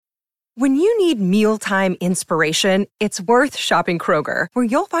When you need mealtime inspiration, it's worth shopping Kroger, where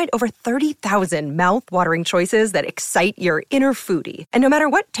you'll find over 30,000 mouth-watering choices that excite your inner foodie. And no matter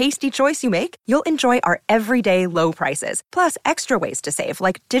what tasty choice you make, you'll enjoy our everyday low prices, plus extra ways to save,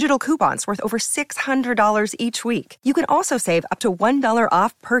 like digital coupons worth over $600 each week. You can also save up to $1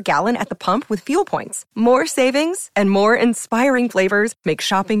 off per gallon at the pump with fuel points. More savings and more inspiring flavors make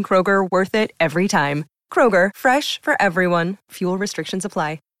shopping Kroger worth it every time. Kroger, fresh for everyone. Fuel restrictions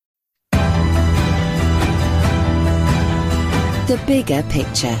apply. The bigger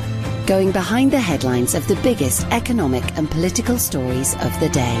picture, going behind the headlines of the biggest economic and political stories of the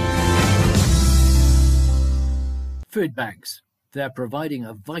day. Food banks, they're providing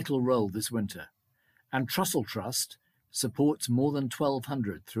a vital role this winter. And Trussell Trust supports more than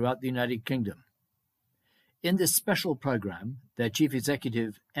 1,200 throughout the United Kingdom. In this special programme, their chief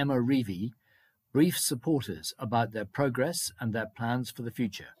executive, Emma Reevey, briefs supporters about their progress and their plans for the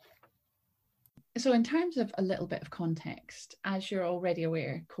future. So in terms of a little bit of context, as you're already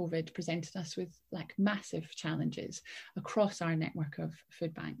aware, COVID presented us with massive challenges across our network of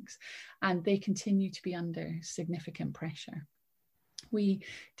food banks, and they continue to be under significant pressure. We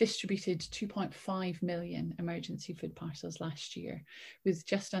distributed 2.5 million emergency food parcels last year, with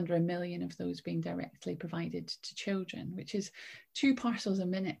just under 1 million of those being directly provided to children, which is 2 parcels a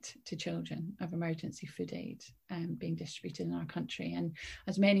minute to children of emergency food aid being distributed in our country. And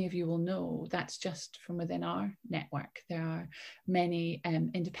as many of you will know, that's just from within our network. There are many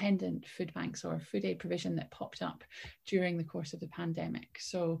independent food banks or food aid provision that popped up during the course of the pandemic.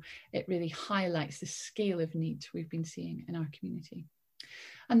 So it really highlights the scale of need we've been seeing in our community.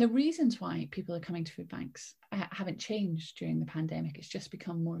 And the reasons why people are coming to food banks haven't changed during the pandemic. It's just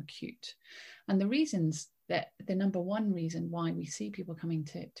become more acute. And the reasons that the number one reason why we see people coming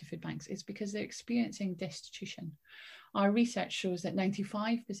to food banks is because they're experiencing destitution. Our research shows that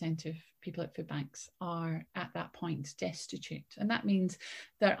 95% of people at food banks are at that point destitute. And that means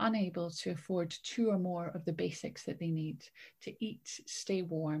they're unable to afford 2 or more of the basics that they need to eat, stay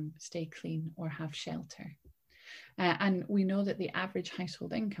warm, stay clean, or have shelter. And we know that the average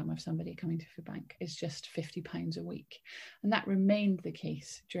household income of somebody coming to food bank is just £50 a week. And that remained the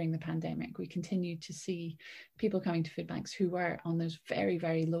case during the pandemic. We continued to see people coming to food banks who were on those very,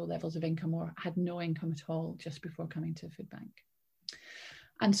 very low levels of income or had no income at all just before coming to a food bank.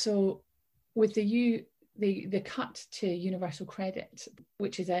 And so with the cut to universal credit,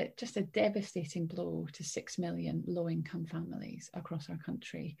 which is just a devastating blow to 6 million low-income families across our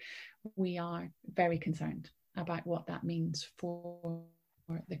country, we are very concerned about what that means for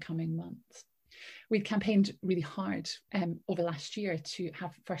the coming months. We've campaigned really hard over last year to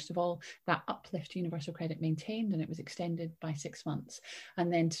have, first of all, that uplift universal credit maintained, and it was extended by 6 months,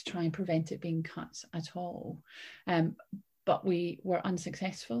 and then to try and prevent it being cut at all. But we were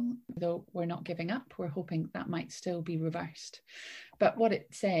unsuccessful, though we're not giving up. We're hoping that might still be reversed. But what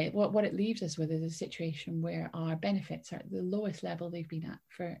it leaves us with is a situation where our benefits are at the lowest level they've been at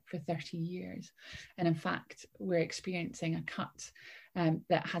for 30 years. And in fact, we're experiencing a cut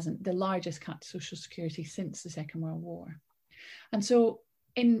that hasn't, the largest cut to Social Security since the Second World War. And so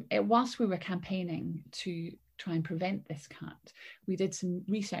whilst we were campaigning to try and prevent this cut, we did some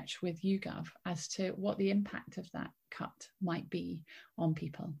research with YouGov as to what the impact of that cut might be on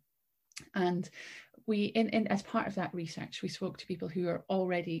people. And we, as part of that research, we spoke to people who are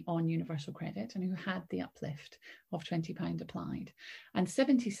already on universal credit and who had the uplift of £20 applied. And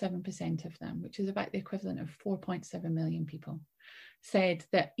 77% of them, which is about the equivalent of 4.7 million people, said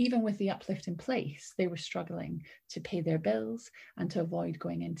that even with the uplift in place, they were struggling to pay their bills and to avoid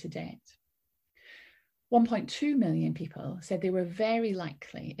going into debt. 1.2 million people said they were very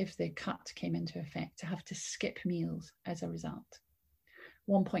likely, if the cut came into effect, to have to skip meals as a result.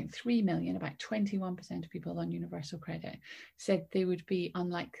 1.3 million, about 21% of people on universal credit, said they would be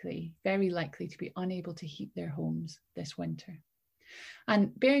very likely to be unable to heat their homes this winter.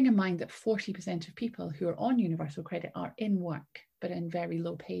 And bearing in mind that 40% of people who are on universal credit are in work, but in very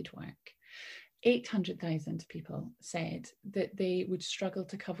low paid work, 800,000 people said that they would struggle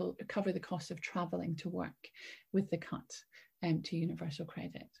to cover the cost of travelling to work with the cut to universal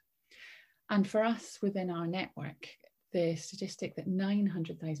credit. And for us within our network, the statistic that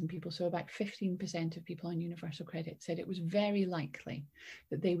 900,000 people, so about 15% of people on universal credit, said it was very likely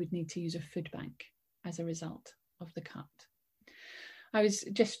that they would need to use a food bank as a result of the cut. I was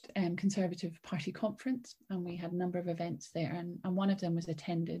just Conservative Party conference, and we had a number of events there, and one of them was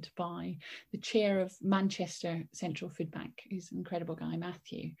attended by the chair of Manchester Central Food Bank. He's an incredible guy,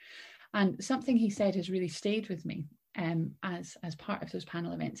 Matthew. And something he said has really stayed with me. as part of those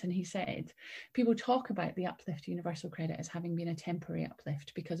panel events, and he said people talk about the uplift to universal credit as having been a temporary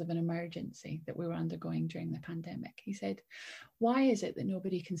uplift because of an emergency that we were undergoing during the pandemic. He said, why is it that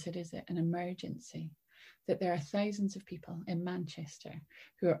nobody considers it an emergency, that there are thousands of people in Manchester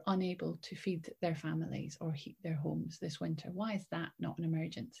who are unable to feed their families or heat their homes this winter? Why is that not an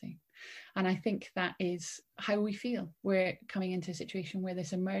emergency? And I think that is how we feel. We're coming into a situation where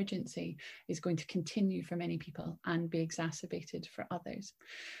this emergency is going to continue for many people and be exacerbated for others.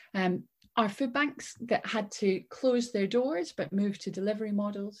 Our food banks that had to close their doors but move to delivery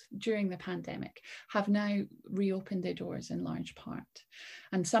models during the pandemic have now reopened their doors in large part.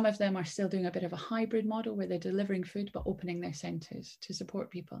 And some of them are still doing a bit of a hybrid model where they're delivering food but opening their centres to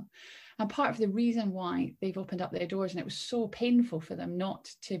support people. And part of the reason why they've opened up their doors, and it was so painful for them not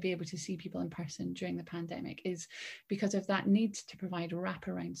to be able to see people in person during the pandemic, is because of that need to provide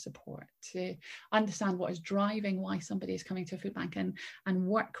wraparound support, to understand what is driving why somebody is coming to a food bank and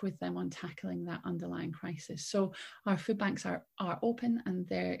work with them on tackling that underlying crisis. So our food banks are open and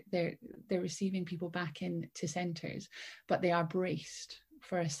they're receiving people back into centres, but they are braced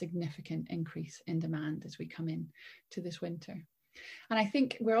for a significant increase in demand as we come in to this winter. And I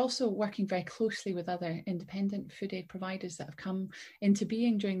think we're also working very closely with other independent food aid providers that have come into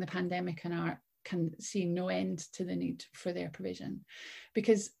being during the pandemic and are seeing no end to the need for their provision.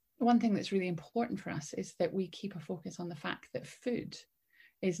 Because one thing that's really important for us is that we keep a focus on the fact that food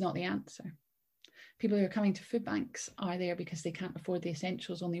is not the answer. People who are coming to food banks are there because they can't afford the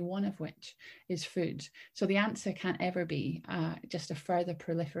essentials, only one of which is food. So the answer can't ever be just a further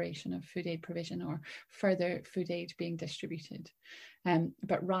proliferation of food aid provision or further food aid being distributed,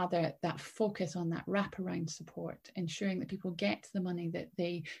 but rather that focus on that wraparound support, ensuring that people get the money that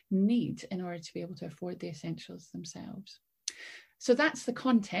they need in order to be able to afford the essentials themselves. So that's the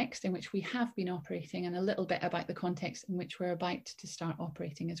context in which we have been operating, and a little bit about the context in which we're about to start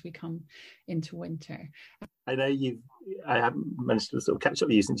operating as we come into winter. I know I haven't managed to sort of catch up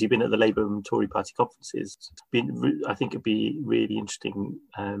with you since you've been at the Labour and Tory party conferences. I think it'd be really interesting,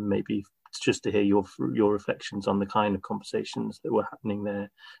 maybe just to hear your reflections on the kind of conversations that were happening there,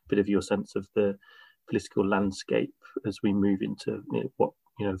 a bit of your sense of the political landscape as we move into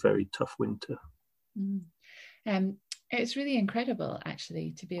very tough winter. It's really incredible,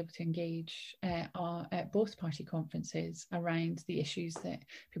 actually, to be able to engage at both party conferences around the issues that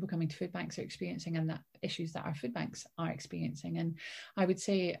people coming to food banks are experiencing and the issues that our food banks are experiencing. And I would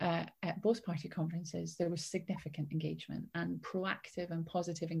say at both party conferences, there was significant engagement and proactive and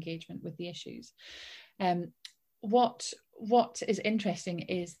positive engagement with the issues. What is interesting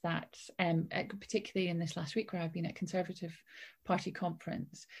is that, particularly in this last week where I've been at Conservative Party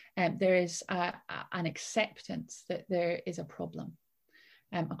conference, there is an acceptance that there is a problem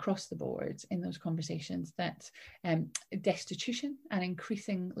across the board in those conversations, that destitution and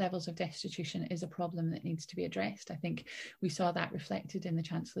increasing levels of destitution is a problem that needs to be addressed. I think we saw that reflected in the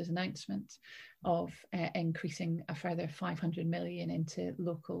Chancellor's announcement of increasing a further 500 million into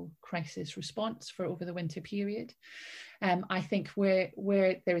local crisis response for over the winter period. I think where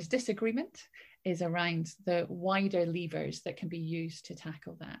there is disagreement is around the wider levers that can be used to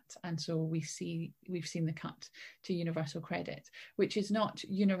tackle that. And so we've seen the cut to universal credit, which is not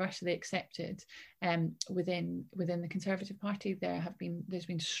universally accepted within the Conservative Party. There's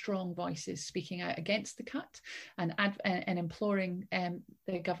been strong voices speaking out against the cut and imploring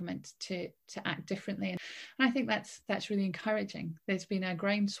the government to act differently. And I think that's really encouraging. There's been a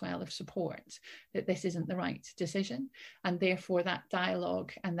groundswell of support that this isn't the right decision, and therefore that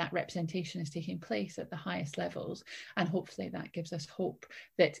dialogue and that representation is taking place at the highest levels. And hopefully that gives us hope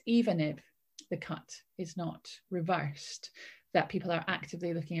that even if the cut is not reversed, that people are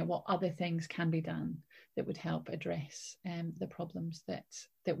actively looking at what other things can be done that would help address the problems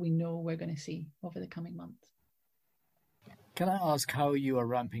that we know we're going to see over the coming months. Can I ask how you are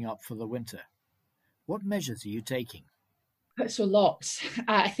ramping up for the winter? What measures are you taking? So lots.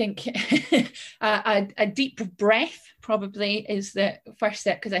 I think a deep breath probably is the first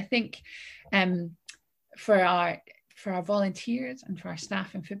step, because I think for our volunteers and for our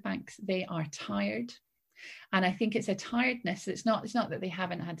staff in food banks, they are tired. And I think it's a tiredness. It's not that they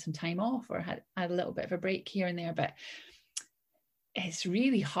haven't had some time off or had a little bit of a break here and there, but it's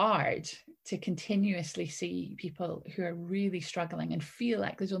really hard to continuously see people who are really struggling and feel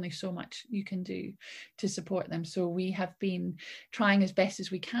like there's only so much you can do to support them. So we have been trying as best as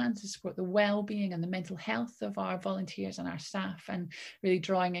we can to support the well-being and the mental health of our volunteers and our staff, and really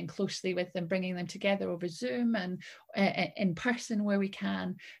drawing in closely with them, bringing them together over Zoom and in person where we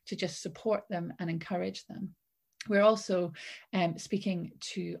can, to just support them and encourage them. We're also speaking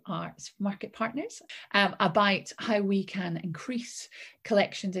to our market partners about how we can increase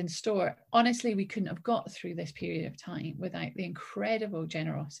collections in store. Honestly, we couldn't have got through this period of time without the incredible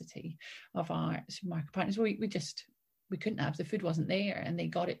generosity of our supermarket partners. We couldn't have. The food wasn't there, and they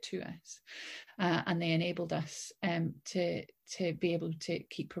got it to us, and they enabled us to be able to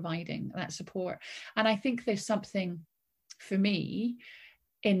keep providing that support. And I think there's something for me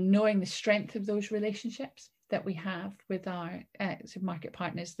in knowing the strength of those relationships that we have with our supermarket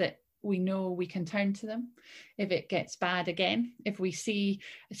partners, that we know we can turn to them if it gets bad again. If we see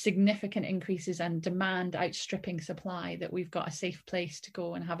significant increases and demand outstripping supply, that we've got a safe place to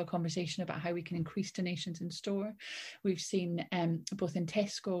go and have a conversation about how we can increase donations in store. We've seen both in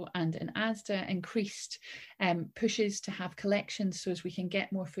Tesco and in Asda increased pushes to have collections so as we can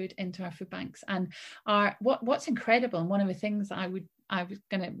get more food into our food banks. And what's incredible, and one of the things I was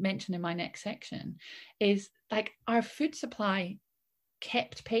going to mention in my next section, is like our food supply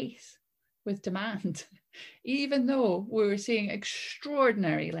kept pace with demand. Even though we were seeing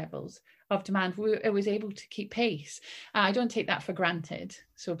extraordinary levels of demand, it was able to keep pace. I don't take that for granted,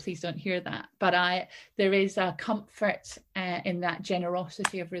 so please don't hear that. But there is a comfort in that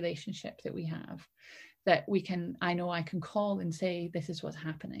generosity of relationship that we have, that I know I can call and say, this is what's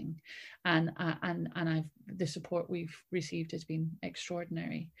happening. And the support we've received has been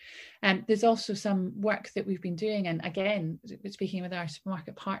extraordinary. There's also some work that we've been doing, and again, speaking with our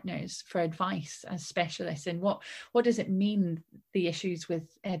supermarket partners for advice as specialists in what does it mean, the issues with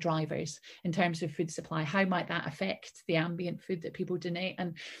drivers in terms of food supply, how might that affect the ambient food that people donate,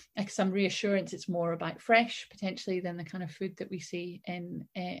 and some reassurance it's more about fresh potentially than the kind of food that we see in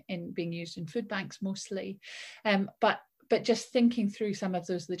being used in food banks mostly. But just thinking through some of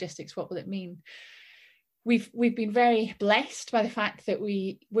those logistics, what will it mean? We've been very blessed by the fact that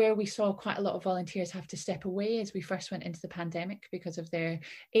where we saw quite a lot of volunteers have to step away as we first went into the pandemic because of their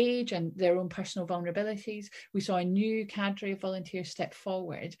age and their own personal vulnerabilities, we saw a new cadre of volunteers step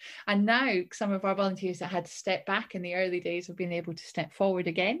forward. And now some of our volunteers that had to step back in the early days have been able to step forward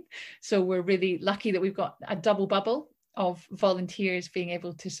again. So we're really lucky that we've got a double bubble of volunteers being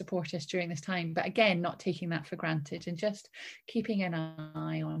able to support us during this time, but again, not taking that for granted, and just keeping an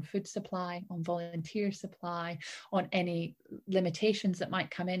eye on food supply, on volunteer supply, on any limitations that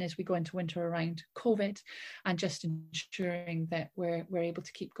might come in as we go into winter around COVID, and just ensuring that we're able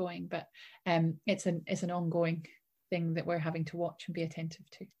to keep going. But it's an ongoing thing that we're having to watch and be attentive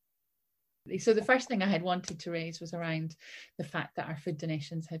to. So the first thing I had wanted to raise was around the fact that our food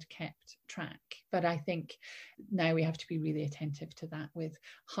donations had kept track. But I think now we have to be really attentive to that, with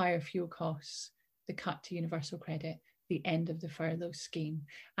higher fuel costs, the cut to universal credit, the end of the furlough scheme,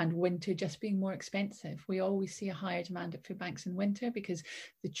 and winter just being more expensive. We always see a higher demand at food banks in winter because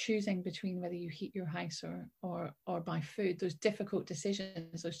the choosing between whether you heat your house or buy food, those difficult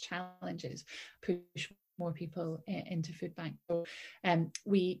decisions, those challenges push more people into food bank. So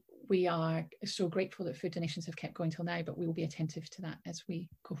we are so grateful that food donations have kept going till now, but we will be attentive to that as we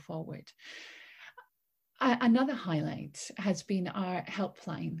go forward. Another highlight has been our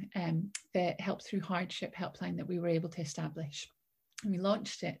helpline, the Help Through Hardship helpline that we were able to establish. We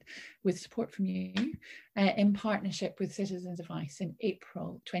launched it with support from you in partnership with Citizens Advice in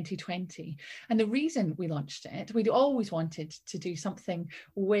April 2020. And the reason we launched it, we'd always wanted to do something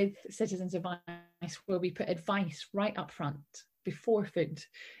with Citizens Advice where we put advice right up front before food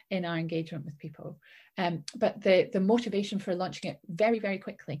in our engagement with people. But the motivation for launching it very, very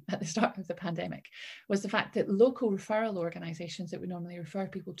quickly at the start of the pandemic was the fact that local referral organisations that would normally refer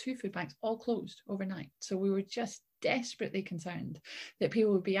people to food banks all closed overnight. So we were just desperately concerned that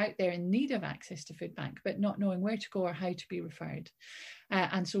people would be out there in need of access to food bank, but not knowing where to go or how to be referred.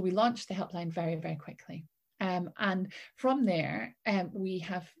 And so we launched the helpline very, very quickly. And from there,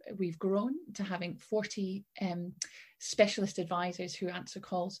 we've grown to having 40 specialist advisors who answer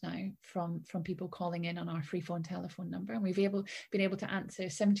calls now from people calling in on our free phone telephone number. And we've been able to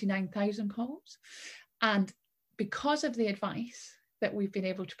answer 79,000 calls. And because of the advice that we've been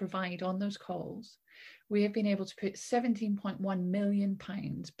able to provide on those calls, we have been able to put £17.1 million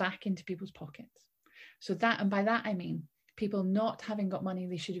back into people's pockets. So that, and by that I mean people not having got money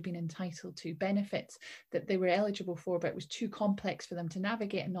they should have been entitled to, benefits that they were eligible for, but it was too complex for them to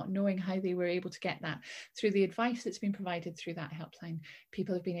navigate, and not knowing how they were able to get that. Through the advice that's been provided through that helpline,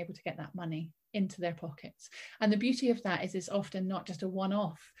 people have been able to get that money into their pockets. And the beauty of that is it's often not just a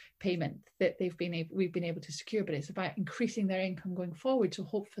one-off payment that we've been able to secure, but it's about increasing their income going forward, so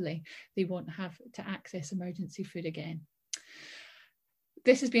hopefully they won't have to access emergency food again.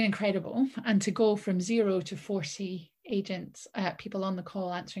 This has been incredible, and to go from 0 to 40 agents, people on the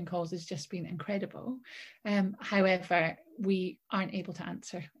call answering calls has just been incredible. However, we aren't able to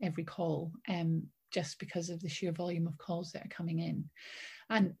answer every call just because of the sheer volume of calls that are coming in.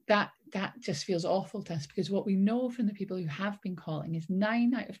 And that just feels awful to us, because what we know from the people who have been calling is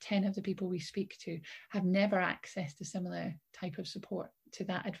 9 out of 10 of the people we speak to have never accessed a similar type of support to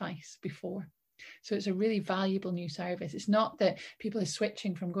that advice before. So it's a really valuable new service. It's not that people are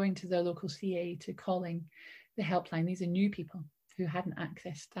switching from going to their local CA to calling the helpline. These are new people who hadn't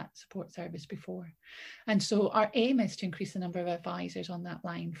accessed that support service before. And so our aim is to increase the number of advisors on that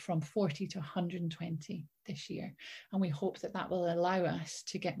line from 40 to 120 this year. And we hope that that will allow us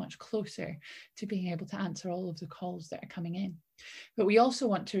to get much closer to being able to answer all of the calls that are coming in. But we also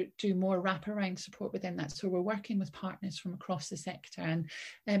want to do more wraparound support within that. So we're working with partners from across the sector, and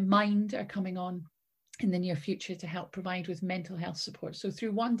Mind are coming on in the near future to help provide with mental health support. So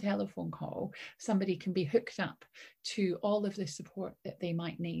through one telephone call, somebody can be hooked up to all of the support that they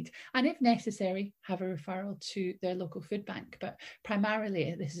might need. And if necessary, have a referral to their local food bank. But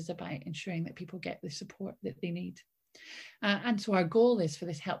primarily, this is about ensuring that people get the support that they need. And so our goal is for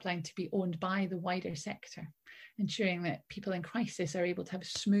this helpline to be owned by the wider sector, ensuring that people in crisis are able to have a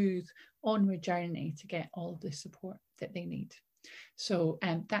smooth onward journey to get all of the support that they need. So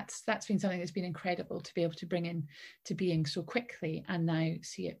that's been something that's been incredible to be able to bring in to being so quickly, and now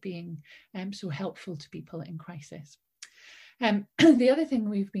see it being so helpful to people in crisis. The other thing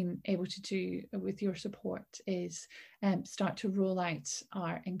we've been able to do with your support is start to roll out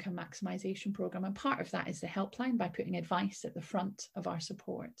our income maximisation programme. And part of that is the helpline, by putting advice at the front of our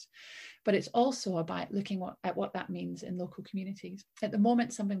support. But it's also about looking at what that means in local communities. At the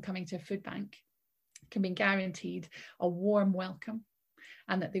moment, someone coming to a food bank can be guaranteed a warm welcome,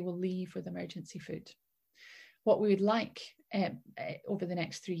 and that they will leave with emergency food. What we would like over the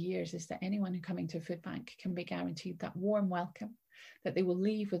next 3 years is that anyone who coming to a food bank can be guaranteed that warm welcome, that they will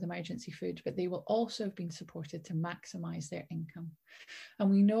leave with emergency food, but they will also have been supported to maximise their income. And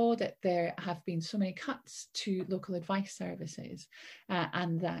we know that there have been so many cuts to local advice services,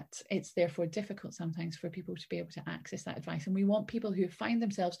 and that it's therefore difficult sometimes for people to be able to access that advice. And we want people who find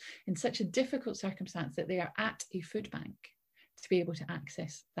themselves in such a difficult circumstance that they are at a food bank to be able to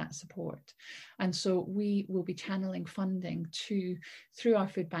access that support. And so we will be channeling funding through our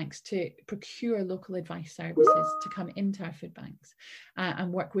food banks to procure local advice services to come into our food banks,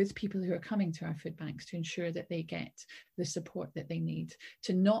 and work with people who are coming to our food banks to ensure that they get the support that they need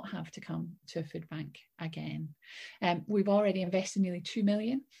to not have to come to a food bank again. We've already invested nearly 2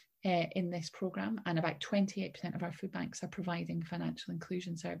 million in this programme, and about 28% of our food banks are providing financial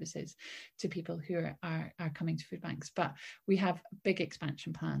inclusion services to people who are coming to food banks. But we have big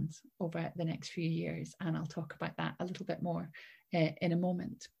expansion plans over the next few years, and I'll talk about that a little bit more in a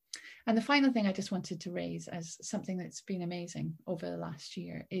moment. And the final thing I just wanted to raise as something that's been amazing over the last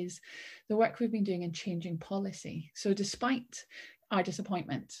year is the work we've been doing in changing policy. So despite our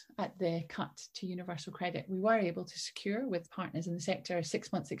disappointment at the cut to universal credit, we were able to secure with partners in the sector a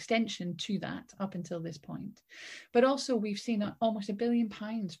 6 months extension to that up until this point. But also we've seen almost £1 billion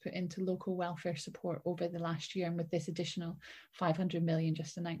put into local welfare support over the last year, and with this additional 500 million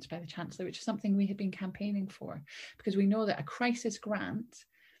just announced by the Chancellor, which is something we had been campaigning for, because we know that a crisis grant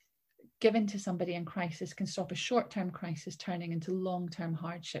given to somebody in crisis can stop a short-term crisis turning into long-term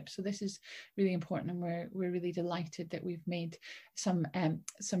hardship. So this is really important, and we're really delighted that we've made some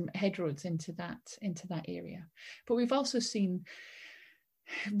headroads into that area. But we've also seen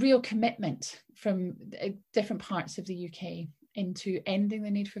real commitment from different parts of the UK into ending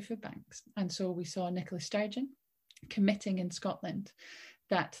the need for food banks. And so we saw Nicola Sturgeon committing in Scotland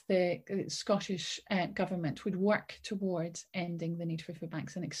that the Scottish government would work towards ending the need for food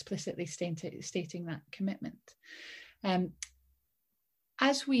banks, and explicitly stating that commitment.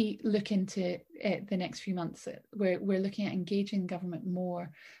 As we look into the next few months, we're looking at engaging government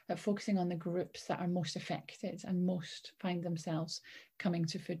more, focusing on the groups that are most affected and most find themselves coming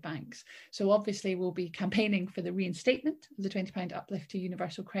to food banks. So obviously we'll be campaigning for the reinstatement of the £20 uplift to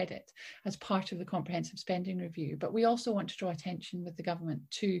universal credit as part of the comprehensive spending review. But we also want to draw attention with the government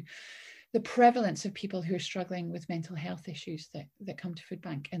to the prevalence of people who are struggling with mental health issues that come to food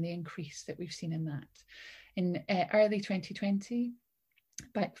bank, and the increase that we've seen in that. In early 2020,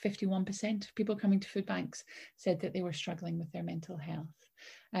 about 51% of people coming to food banks said that they were struggling with their mental health.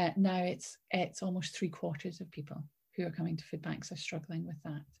 Now it's almost 3/4 of people who are coming to food banks are struggling with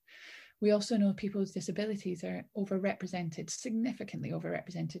that. We also know people with disabilities are overrepresented, significantly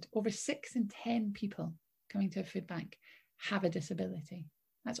overrepresented. Over 6 in 10 people coming to a food bank have a disability.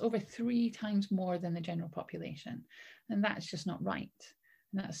 That's over 3 times more than the general population. And that's just not right.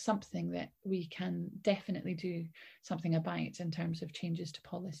 And that's something that we can definitely do something about in terms of changes to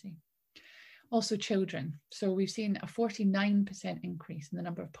policy. Also children. So we've seen a 49% increase in the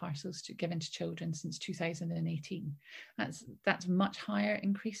number of parcels given to children since 2018. That's much higher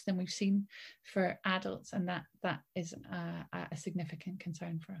increase than we've seen for adults, and that is a significant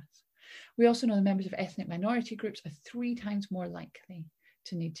concern for us. We also know the members of ethnic minority groups are 3 times more likely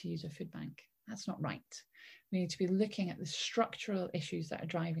to need to use a food bank. That's not right. We need to be looking at the structural issues that are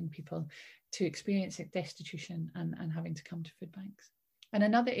driving people to experience destitution and having to come to food banks. And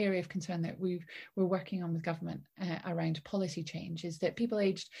another area of concern that we're working on with government around policy change is that people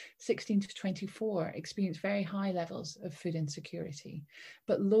aged 16 to 24 experience very high levels of food insecurity,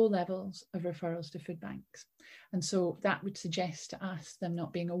 but low levels of referrals to food banks. And so that would suggest to us them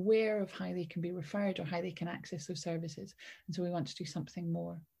not being aware of how they can be referred or how they can access those services. And so we want to do something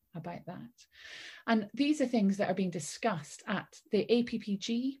more about that. And these are things that are being discussed at the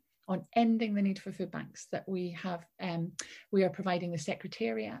APPG on ending the need for food banks that we are providing the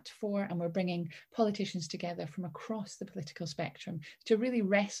secretariat for, and we're bringing politicians together from across the political spectrum to really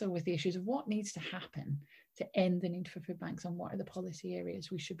wrestle with the issues of what needs to happen to end the need for food banks and what are the policy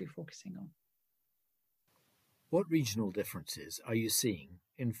areas we should be focusing on. What regional differences are you seeing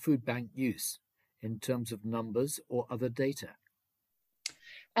in food bank use in terms of numbers or other data?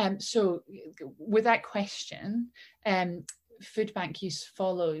 So without question, food bank use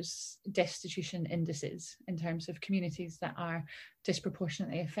follows destitution indices in terms of communities that are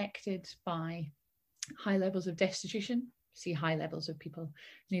disproportionately affected by high levels of destitution. See high levels of people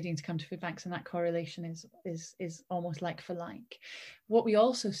needing to come to food banks, and that correlation is almost like for like. What we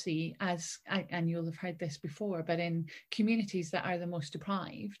also see, and you'll have heard this before, but in communities that are the most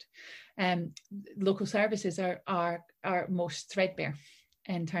deprived, local services are most threadbare.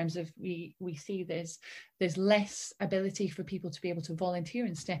 In terms of we see there's less ability for people to be able to volunteer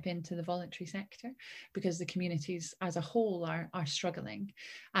and step into the voluntary sector because the communities as a whole are struggling,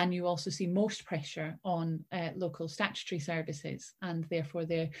 and you also see most pressure on local statutory services, and therefore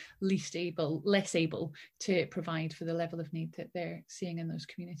they're less able to provide for the level of need that they're seeing in those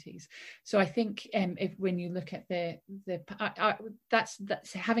communities. So I think when you look at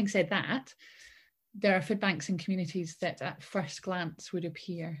that's having said that, there are food banks in communities that at first glance would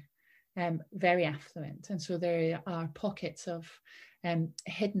appear very affluent. And so there are pockets of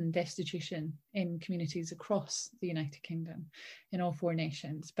hidden destitution in communities across the United Kingdom, in all 4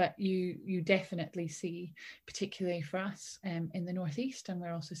 nations. But you definitely see, particularly for us in the Northeast, and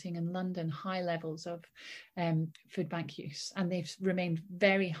we're also seeing in London, high levels of food bank use. And they've remained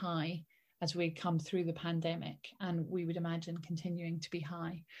very high as we come through the pandemic, and we would imagine continuing to be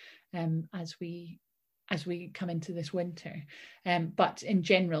high as we come into this winter. But in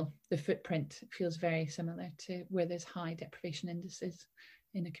general, the footprint feels very similar to where there's high deprivation indices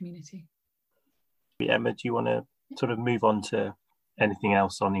in a community. Emma, do you want to sort of move on to anything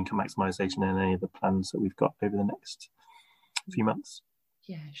else on income maximisation and any of the plans that we've got over the next few months?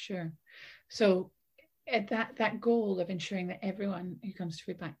 Yeah, sure. So that goal of ensuring that everyone who comes to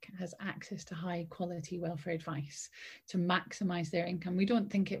food bank has access to high quality welfare advice to maximise their income, we don't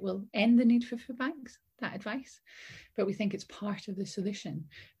think it will end the need for food banks, that advice, but we think it's part of the solution,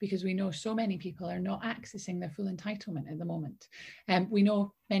 because we know so many people are not accessing their full entitlement at the moment. We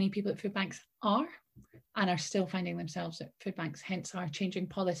know many people at food banks are still finding themselves at food banks, hence our changing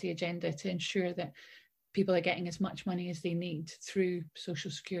policy agenda to ensure that people are getting as much money as they need through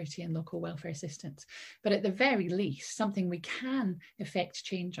social security and local welfare assistance. But at the very least, something we can effect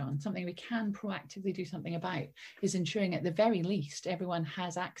change on, something we can proactively do something about, is ensuring at the very least everyone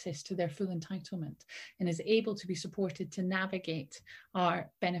has access to their full entitlement and is able to be supported to navigate our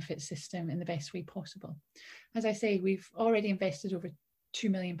benefit system in the best way possible. As I say, we've already invested over £2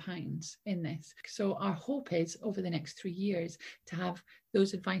 million in this. So our hope is over the next 3 years to have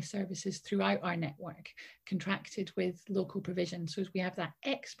those advice services throughout our network contracted with local provision, so as we have that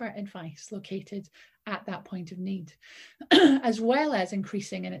expert advice located at that point of need, as well as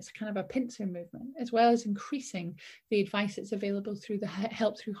increasing, and it's kind of a pincer movement, as well as increasing the advice that's available through the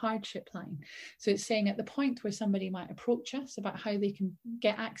help through hardship line. So it's saying at the point where somebody might approach us about how they can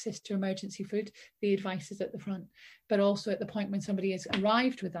get access to emergency food, the advice is at the front, but also at the point when somebody has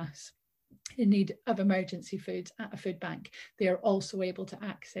arrived with us in need of emergency food at a food bank, they are also able to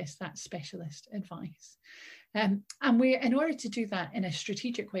access that specialist advice. And we're, in order to do that in a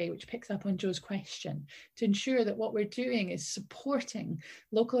strategic way, which picks up on Joe's question, to ensure that what we're doing is supporting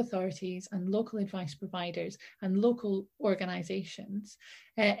local authorities and local advice providers and local organisations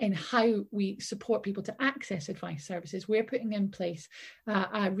in how we support people to access advice services, we're putting in place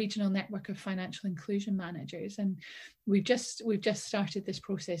a regional network of financial inclusion managers. And we've just started this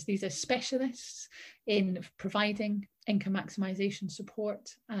process. These are specialists in providing income maximisation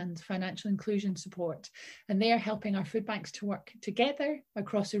support and financial inclusion support. And they are helping our food banks to work together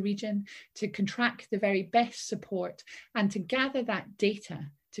across a region to contract the very best support and to gather that data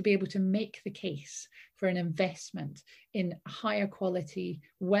to be able to make the case for an investment in higher quality,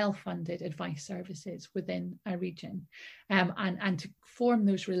 well-funded advice services within a region, and to form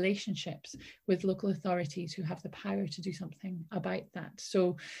those relationships with local authorities who have the power to do something about that.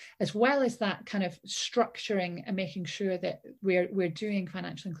 So as well as that kind of structuring and making sure that we're doing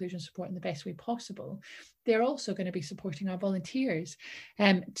financial inclusion support in the best way possible, they're also going to be supporting our volunteers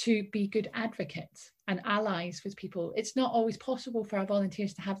to be good advocates and allies with people. It's not always possible for our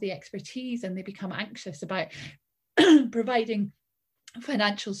volunteers to have the expertise, and they become anxious about providing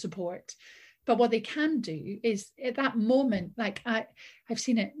financial support. But what they can do is at that moment, like I've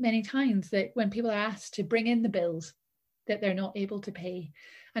seen it many times, that when people are asked to bring in the bills that they're not able to pay,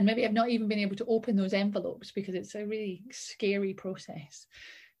 and maybe have not even been able to open those envelopes because it's a really scary process,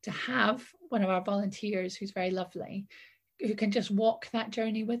 to have one of our volunteers who's very lovely, who can just walk that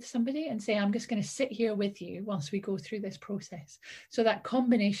journey with somebody and say, I'm just going to sit here with you whilst we go through this process. So that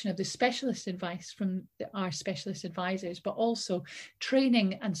combination of the specialist advice from our specialist advisors, but also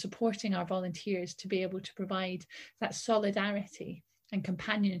training and supporting our volunteers to be able to provide that solidarity and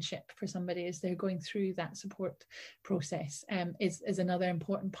companionship for somebody as they're going through that support process is another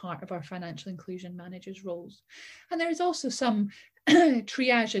important part of our financial inclusion managers' roles. And there is also some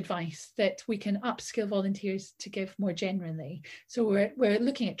triage advice that we can upskill volunteers to give more generally. So we're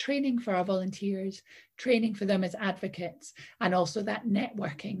looking at training for our volunteers, training for them as advocates, and also that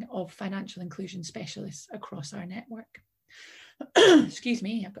networking of financial inclusion specialists across our network. Excuse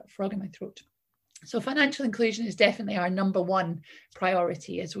me, I've got a frog in my throat. So financial inclusion is definitely our number one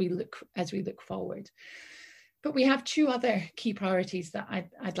priority as we look forward. But we have two other key priorities that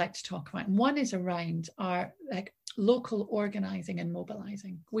I'd like to talk about. And one is around our local organising and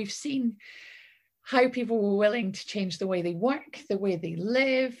mobilising. We've seen how people were willing to change the way they work, the way they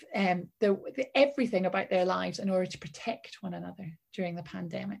live, everything about their lives in order to protect one another during the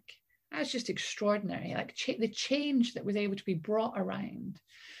pandemic. That's just extraordinary. Like the change that was able to be brought around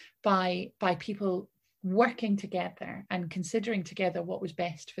by people working together and considering together what was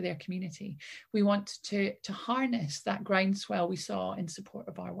best for their community. We want to harness that groundswell we saw in support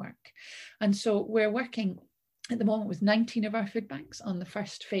of our work. And so we're working at the moment with 19 of our food banks on the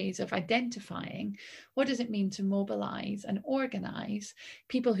first phase of identifying what does it mean to mobilise and organise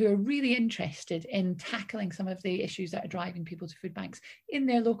people who are really interested in tackling some of the issues that are driving people to food banks in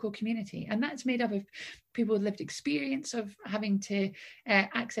their local community. And that's made up of people with lived experience of having to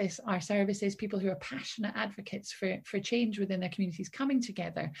access our services, people who are passionate advocates for change within their communities, coming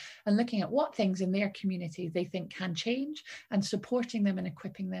together and looking at what things in their community they think can change and supporting them and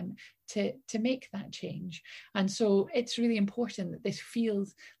equipping them to make that change. And so it's really important that this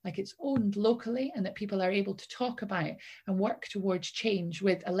feels like it's owned locally and that people are able to talk about and work towards change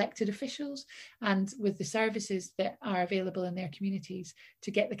with elected officials and with the services that are available in their communities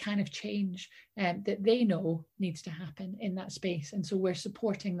to get the kind of change that they know needs to happen in that space. And so we're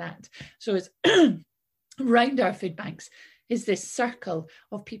supporting that. So it's around our food banks is this circle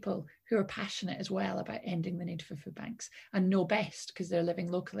of people who are passionate as well about ending the need for food banks and know best, because they're living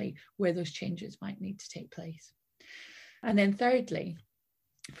locally, where those changes might need to take place. And then thirdly,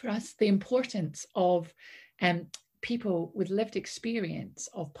 for us, the importance of people with lived experience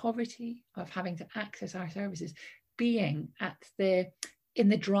of poverty, of having to access our services, being in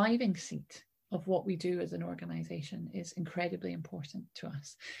the driving seat of what we do as an organisation is incredibly important to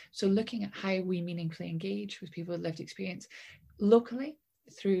us. So looking at how we meaningfully engage with people with lived experience locally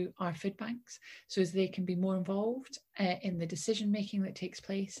through our food banks, so as they can be more involved in the decision making that takes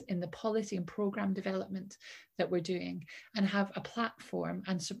place, in the policy and programme development that we're doing, and have a platform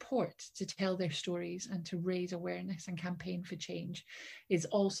and support to tell their stories and to raise awareness and campaign for change, is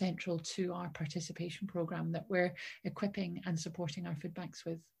all central to our participation programme that we're equipping and supporting our food banks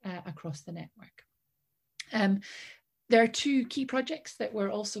with across the network. There are two key projects that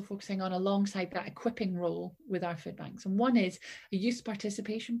we're also focusing on alongside that equipping role with our food banks. And one is a youth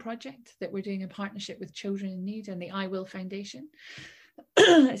participation project that we're doing in partnership with Children in Need and the I Will Foundation.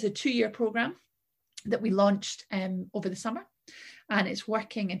 It's a 2-year programme that we launched over the summer. And it's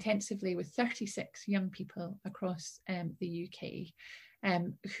working intensively with 36 young people across the UK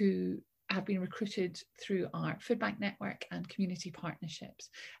who have been recruited through our food bank network and community partnerships.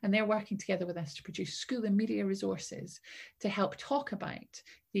 And they're working together with us to produce school and media resources to help talk about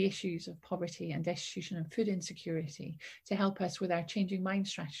the issues of poverty and destitution and food insecurity, to help us with our Changing Mind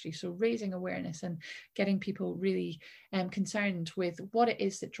strategy. So raising awareness and getting people really concerned with what it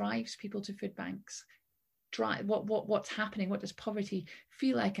is that drives people to food banks, what's happening, what does poverty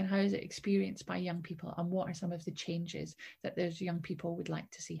feel like, and how is it experienced by young people, and what are some of the changes that those young people would like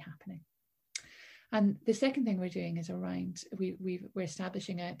to see happening. And the second thing we're doing is around, we're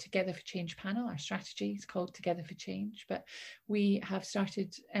establishing a Together for Change panel. Our strategy is called Together for Change, but we have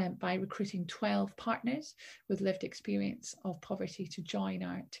started by recruiting 12 partners with lived experience of poverty to join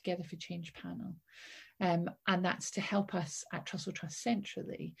our Together for Change panel. And that's to help us at Trussell Trust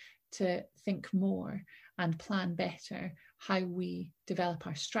centrally to think more and plan better how we develop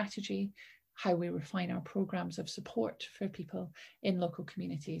our strategy, how we refine our programs of support for people in local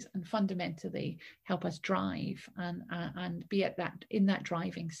communities, and fundamentally help us drive and be in that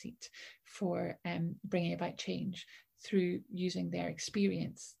driving seat for bringing about change through using their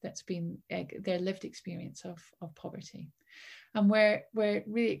experience that's been their lived experience of poverty. And we're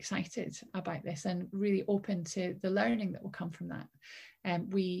really excited about this and really open to the learning that will come from that.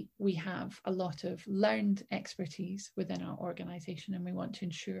 We have a lot of learned expertise within our organisation, and we want to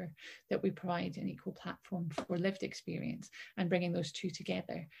ensure that we provide an equal platform for lived experience and bringing those two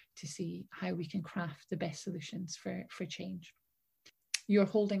together to see how we can craft the best solutions for change. Your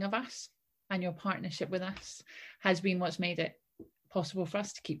holding of us and your partnership with us has been what's made it possible for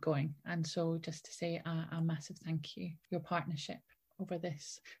us to keep going. And so just to say a massive thank you, your partnership over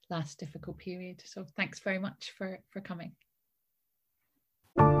this last difficult period. So thanks very much for coming.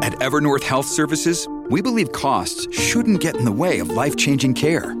 At Evernorth Health Services, we believe costs shouldn't get in the way of life-changing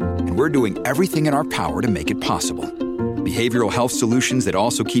care, and we're doing everything in our power to make it possible. Behavioral health solutions that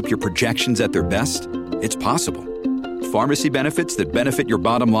also keep your projections at their best? It's possible. Pharmacy benefits that benefit your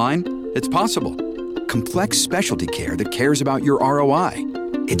bottom line? It's possible. Complex specialty care that cares about your ROI?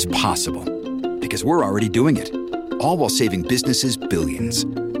 It's possible. Because we're already doing it. All while saving businesses billions.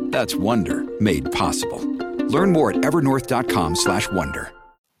 That's Wonder made possible. Learn more at evernorth.com/wonder.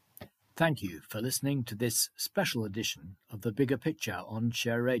 Thank you for listening to this special edition of The Bigger Picture on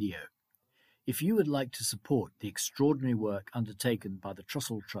Share Radio. If you would like to support the extraordinary work undertaken by the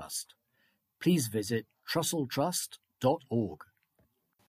Trussell Trust, please visit trusselltrust.org.